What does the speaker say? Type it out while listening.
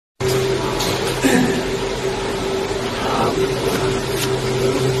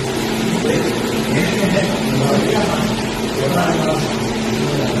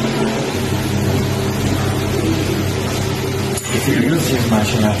this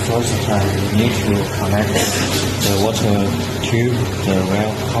machine at first time you need to connect the water tube, the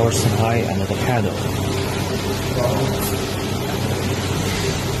well power supply and the pedal.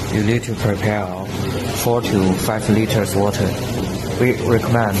 You need to prepare 4 to 5 liters water. We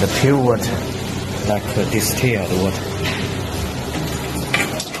recommend the pure water, like distilled water.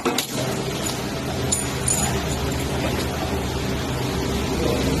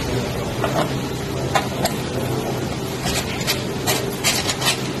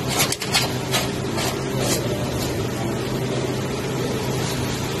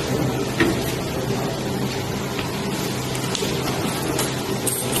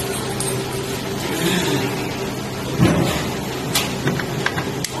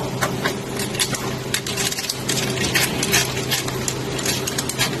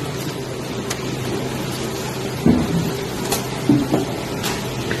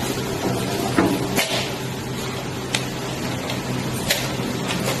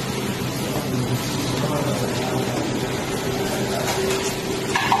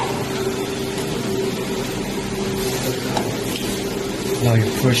 Now you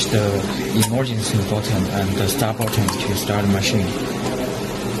push the emergency button and the start button to start the machine.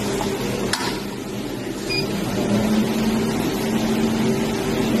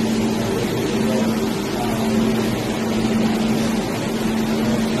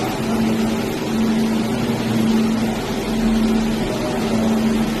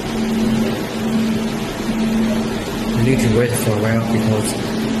 You need to wait for a while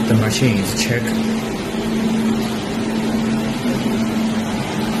because the machine is check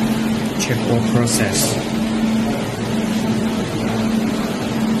all process.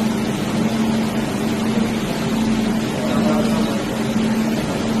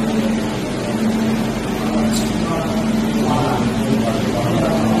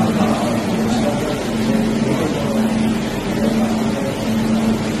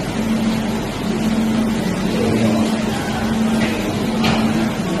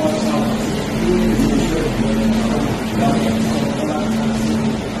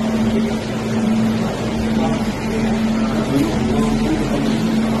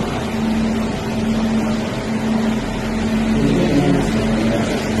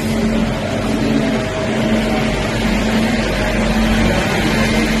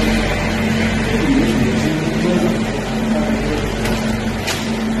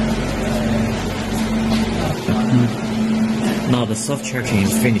 Now the soft checking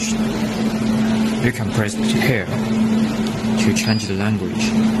is finished. You can press here to change the language.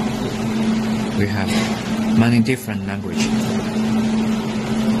 We have many different languages.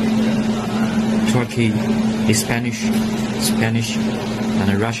 Turkey is Spanish,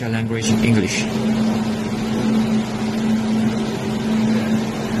 and Russian language English.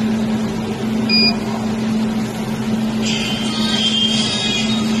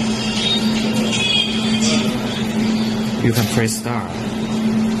 You can press star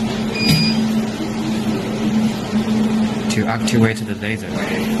to activate the laser.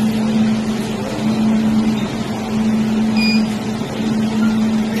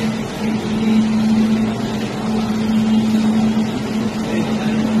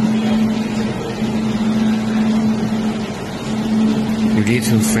 You need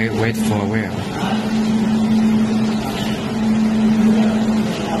to wait for a while.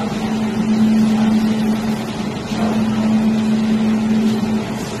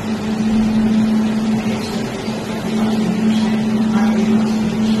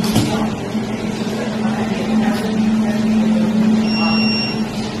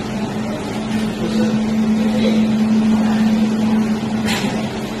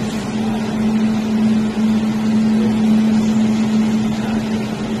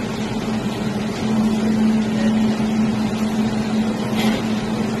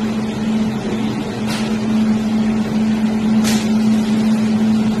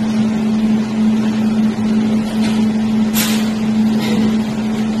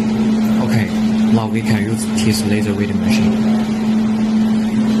 Now we can use this laser welding machine.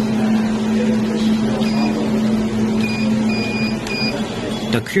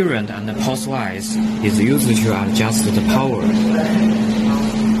 The current and the pulse wise is used to adjust the power.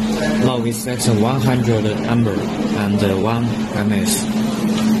 Now we set 100 amp and 1 ms.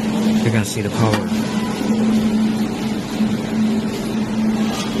 You can see the power.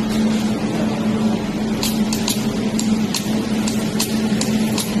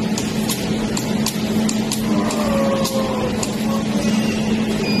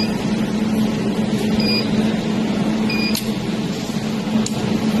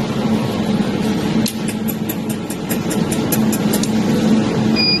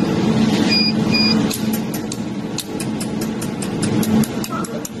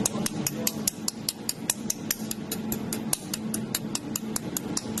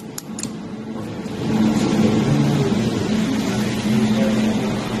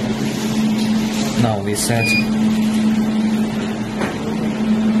 we set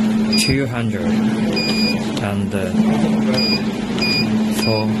 200 and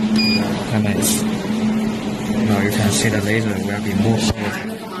 4 minutes. Now you can see the laser will be more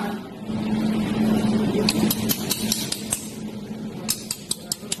powerful.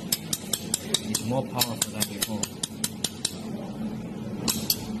 It's more powerful than before.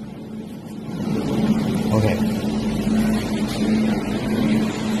 Okay.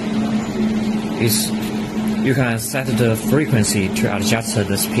 You can set the frequency to adjust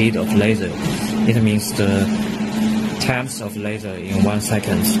the speed of laser. It means the times of laser in 1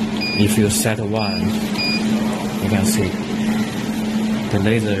 second. If you set 1, you can see the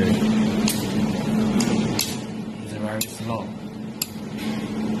laser is very slow.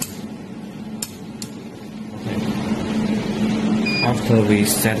 Okay. After we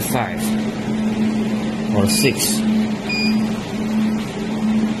set 5 or 6.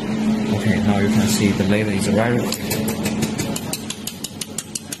 Okay, now you can see the laser is very quick.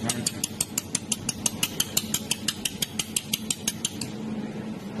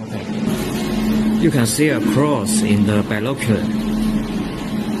 Okay. You can see a cross in the binocular,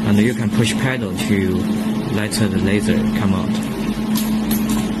 and you can push pedal to let the laser come out.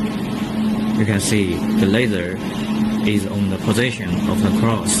 You can see the laser is on the position of the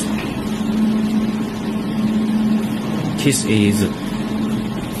cross. This is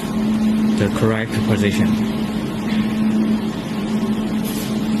the correct position.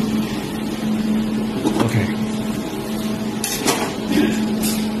 Okay.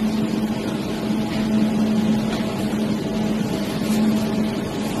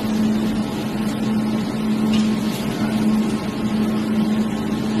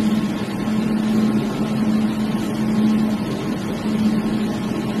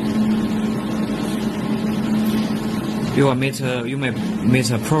 You may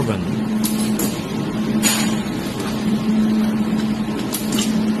meet a problem.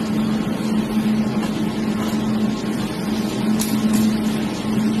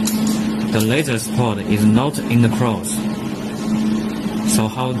 The laser spot is not in the cross. So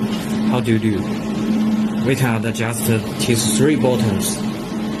how do you do? We can adjust these 3 buttons.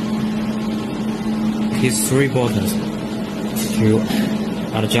 These 3 buttons to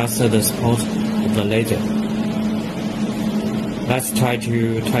adjust the spot of the laser. Let's try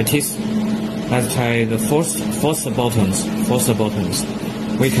this. Let's try the first buttons.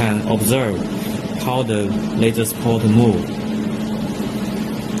 We can observe how the laser spot move.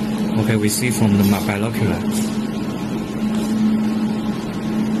 Okay, we see from the binocular.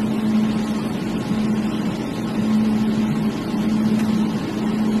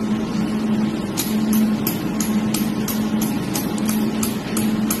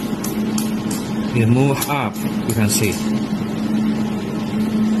 It moves up, you can see.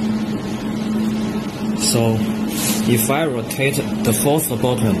 So, if I rotate the 4th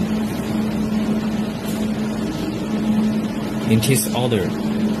button in this order,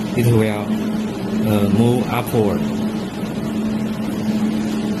 it will move upward.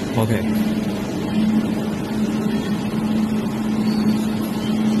 Okay.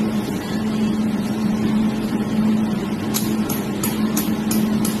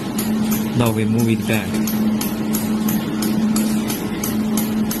 Now we move it back.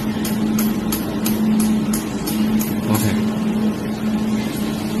 Okay.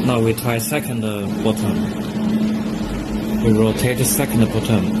 Now we try second button. We rotate the second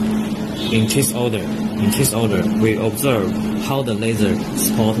button in this order. We observe how the laser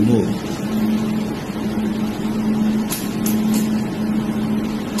spot moves.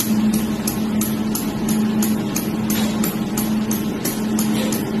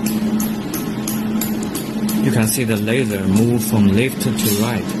 You can see the laser move from left to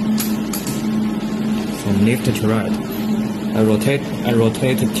right. I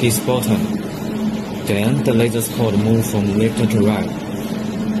rotate this button. Then the laser spot move from left to right.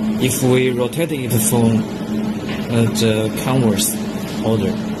 If we rotate it from the converse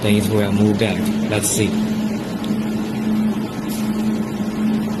order, then it will move back. Let's see.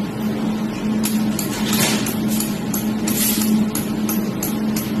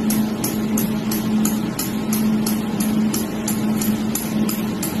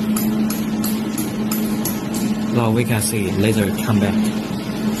 Now we can see laser come back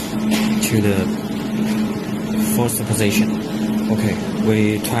to the 4th position. Okay,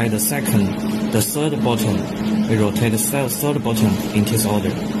 we try the third button. We rotate the third button in this order.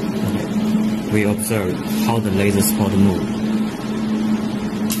 Okay, we observe how the laser spot move.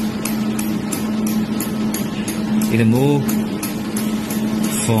 It move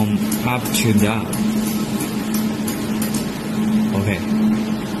from up to down. Okay.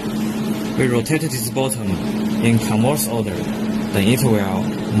 we rotate this bottom in converse order, then it will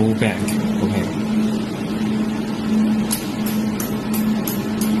move back. Okay.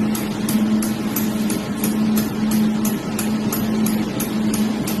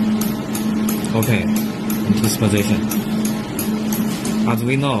 Okay, in this position. As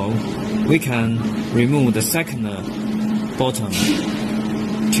we know, we can remove the second bottom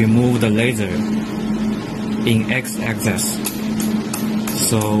to move the laser in x-axis.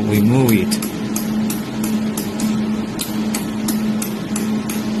 So we move it.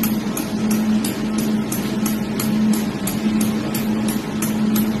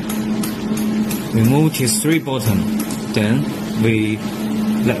 We move these three bottom, then we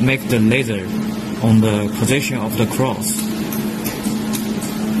make the laser on the position of the cross.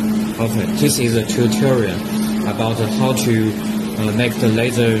 Okay, this is a tutorial about how to make the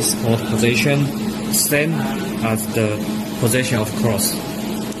laser support position same as the position of cross.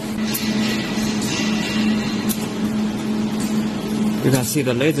 You can see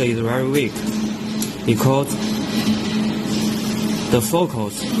the laser is very weak because the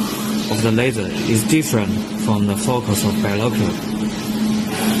focus of the laser is different from the focus of binocular.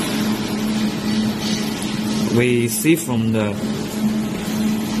 We see from the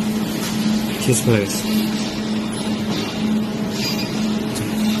displays.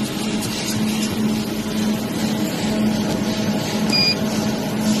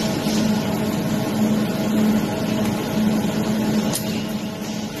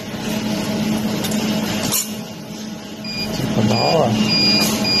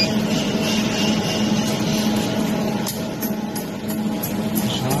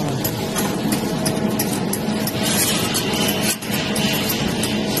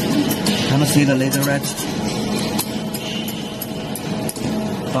 Can you see the laser red?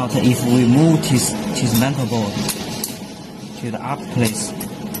 But if we move this mantle board to the up place,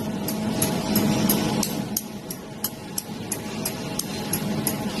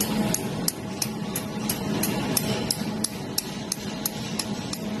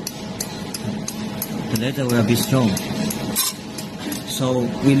 the laser will be strong. So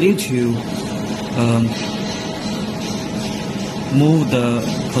we need to move the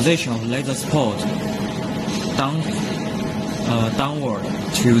position of laser support downward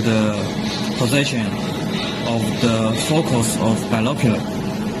to the position of the focus of binocular.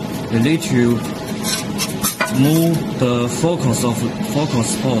 We need to move the focus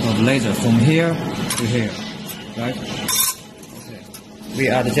support of laser from here to here, right? Okay. We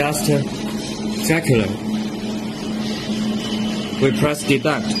adjust circular. We press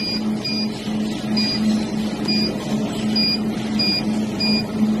deduct.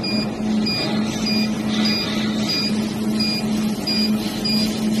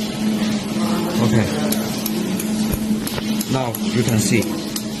 Okay. Now you can see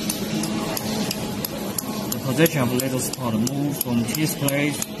the position of laser support move from this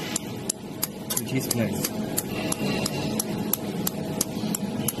place to this place.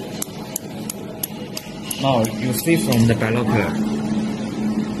 Now you see from the binocular.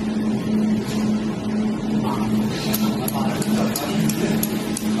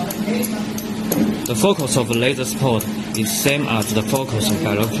 The focus of the laser support is same as the focus of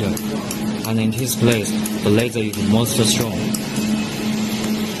binocular, and in this place the laser is most strong.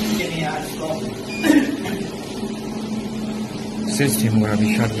 System will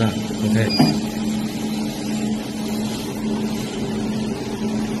be shut down. Okay.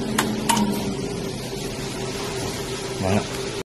 Voilà.